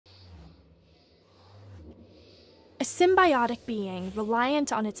A symbiotic being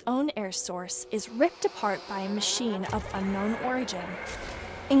reliant on its own air source is ripped apart by a machine of unknown origin.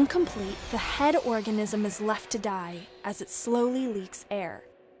 Incomplete, the head organism is left to die as it slowly leaks air.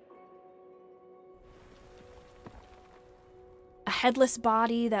 A headless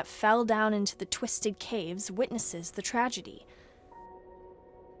body that fell down into the twisted caves witnesses the tragedy.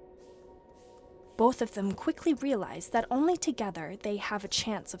 Both of them quickly realize that only together they have a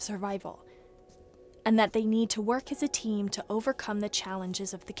chance of survival, and that they need to work as a team to overcome the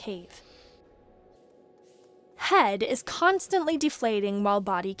challenges of the cave. Head is constantly deflating while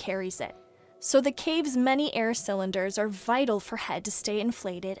body carries it, so the cave's many air cylinders are vital for head to stay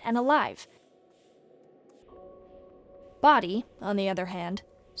inflated and alive. Body, on the other hand,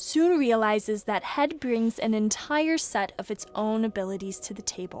 soon realizes that head brings an entire set of its own abilities to the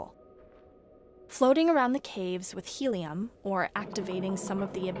table. Floating around the caves with helium, or activating some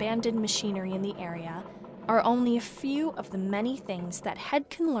of the abandoned machinery in the area, are only a few of the many things that Head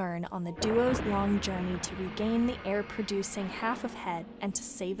can learn on the duo's long journey to regain the air-producing half of Head and to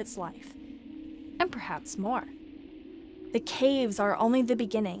save its life. And perhaps more. The caves are only the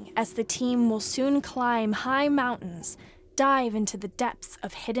beginning, as the team will soon climb high mountains, dive into the depths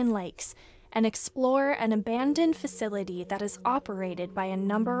of hidden lakes, and explore an abandoned facility that is operated by a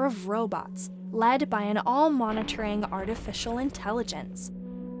number of robots, led by an all-monitoring artificial intelligence.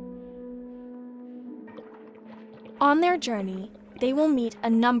 On their journey, they will meet a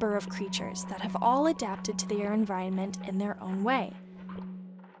number of creatures that have all adapted to their environment in their own way.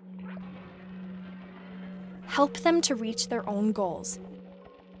 Help them to reach their own goals,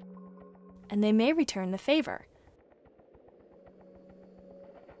 and they may return the favor.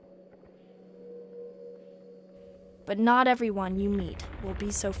 But not everyone you meet will be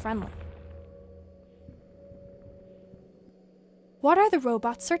so friendly. What are the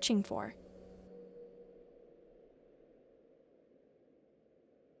robots searching for?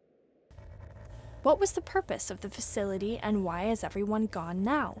 What was the purpose of the facility, and why is everyone gone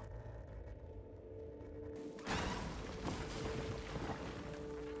now?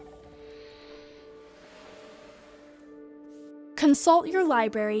 Consult your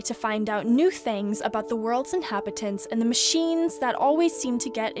library to find out new things about the world's inhabitants and the machines that always seem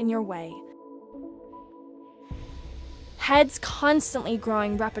to get in your way. Head's constantly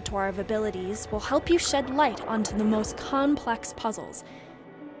growing repertoire of abilities will help you shed light onto the most complex puzzles,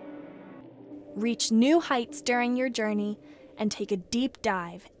 reach new heights during your journey, and take a deep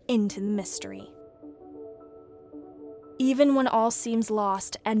dive into the mystery. Even when all seems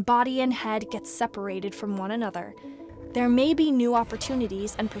lost and body and head get separated from one another, there may be new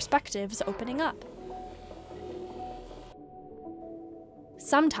opportunities and perspectives opening up.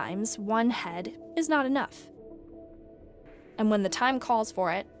 Sometimes one head is not enough. And when the time calls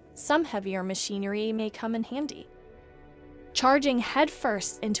for it, some heavier machinery may come in handy. Charging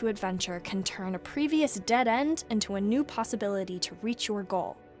headfirst into adventure can turn a previous dead end into a new possibility to reach your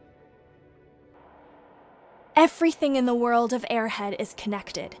goal. Everything in the world of Airhead is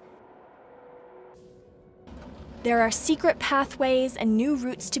connected. There are secret pathways and new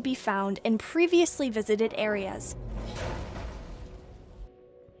routes to be found in previously visited areas.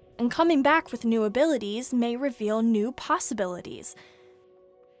 And coming back with new abilities may reveal new possibilities.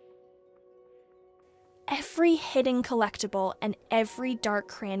 Every hidden collectible and every dark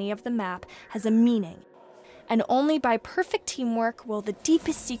cranny of the map has a meaning, and only by perfect teamwork will the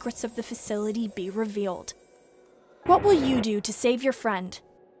deepest secrets of the facility be revealed. What will you do to save your friend?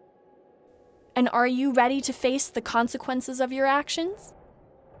 And are you ready to face the consequences of your actions?